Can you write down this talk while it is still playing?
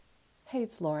Hey,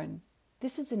 it's Lauren.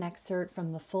 This is an excerpt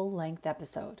from the full-length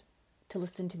episode. To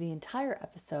listen to the entire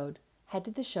episode, head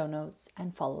to the show notes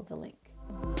and follow the link.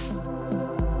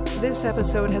 This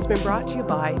episode has been brought to you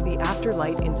by the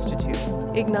Afterlight Institute.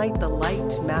 Ignite the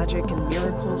light, magic, and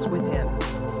miracles within.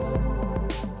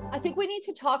 I think we need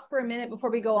to talk for a minute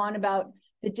before we go on about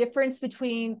the difference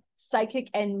between psychic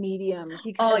and medium,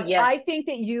 because I think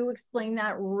that you explain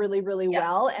that really, really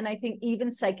well. And I think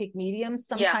even psychic mediums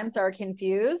sometimes are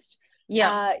confused.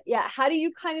 How do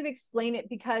you kind of explain it?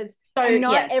 Because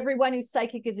not everyone who's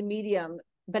psychic is a medium,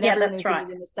 but everyone who's a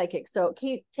medium is psychic. So can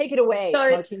you take it away?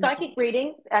 So Martina? psychic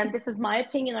reading, and this is my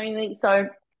opinion only. So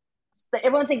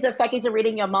everyone thinks that psychics are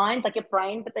reading your mind, like your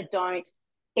brain, but they don't.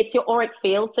 It's your auric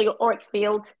field. So your auric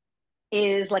field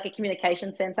is like a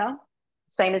communication center,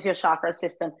 same as your chakra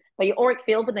system. But your auric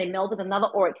field, when they meld with another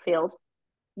auric field,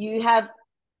 you have,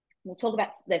 we'll talk about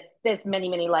this, there's many,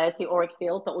 many layers to your auric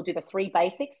field, but we'll do the three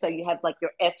basics. So you have like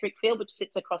your etheric field, which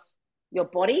sits across your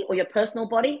body or your personal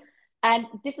body. And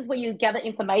this is where you gather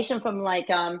information from like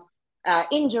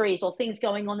injuries or things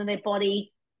going on in their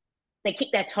body. They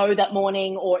kicked their toe that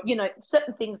morning, or, you know,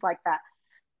 certain things like that.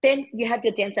 Then you have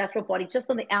your dense astral body just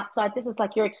on the outside. This is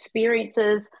like your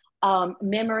experiences,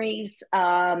 memories,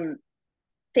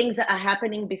 things that are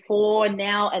happening before,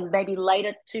 now, and maybe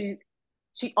later to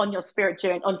on your spirit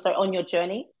journey, on your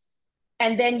journey.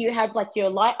 And then you have like your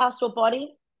light astral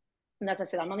body. And as I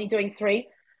said, I'm only doing three.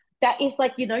 That is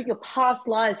like, you know, your past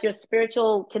lives, your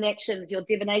spiritual connections, your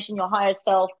divination, your higher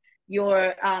self,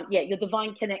 your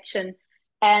divine connection.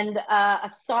 And a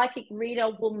psychic reader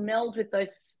will meld with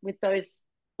those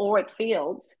auric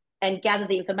fields and gather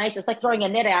the information. It's like throwing a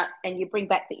net out and you bring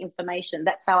back the information.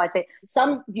 That's how I say it.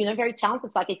 Some, you know, very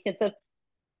talented psychics can sort of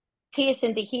pierce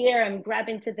into here and grab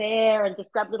into there and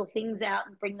just grab little things out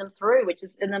and bring them through, which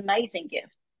is an amazing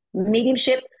gift.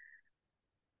 Mediumship,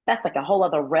 that's like a whole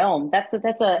other realm. That's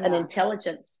an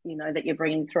intelligence, you know, that you're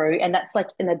bringing through, and that's like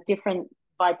in a different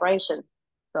vibration.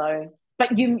 So,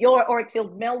 but your auric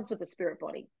field melds with the spirit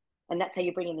body, and that's how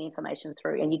you bring in the information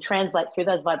through, and you translate through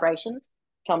those vibrations,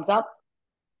 comes up,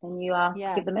 and you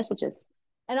give the messages.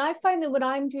 And I find that when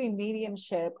I'm doing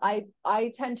mediumship, I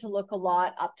tend to look a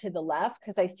lot up to the left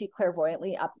because I see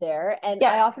clairvoyantly up there. And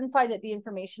I often find that the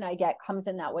information I get comes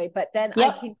in that way. But then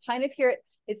I can kind of hear it.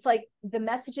 It's like the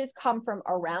messages come from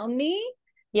around me.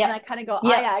 And I kind of go, oh,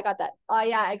 yeah, I got that. Oh,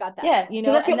 yeah, I got that. Yeah, you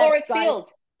know, that's your auric field.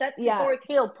 That's the auric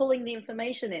field pulling the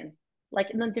information in, like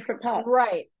in the different parts.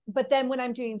 Right. But then when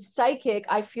I'm doing psychic,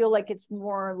 I feel like it's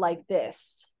more like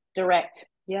this. Direct.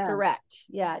 Do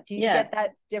you get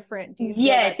that different? Do you feel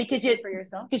that's because for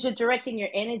yourself? Because you're directing your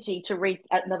energy to reach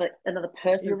another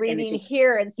person's you're reading energy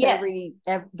here instead of reading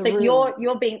the room.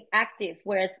 You're being active,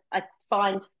 whereas I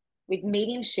find with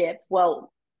mediumship,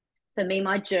 well, for me,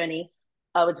 my journey,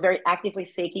 I was very actively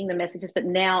seeking the messages, but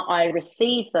now I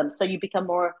receive them, so you become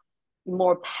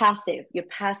more passive. You're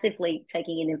passively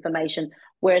taking in information,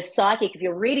 whereas psychic, if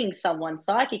you're reading someone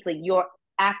psychically, you're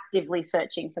actively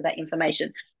searching for that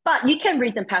information. But you can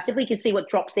read them passively. You can see what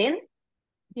drops in,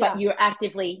 but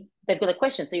they've got a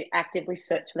question, so you actively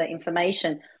search for that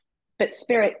information. But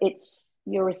spirit,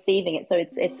 you're receiving it, so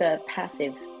it's a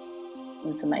passive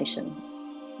information.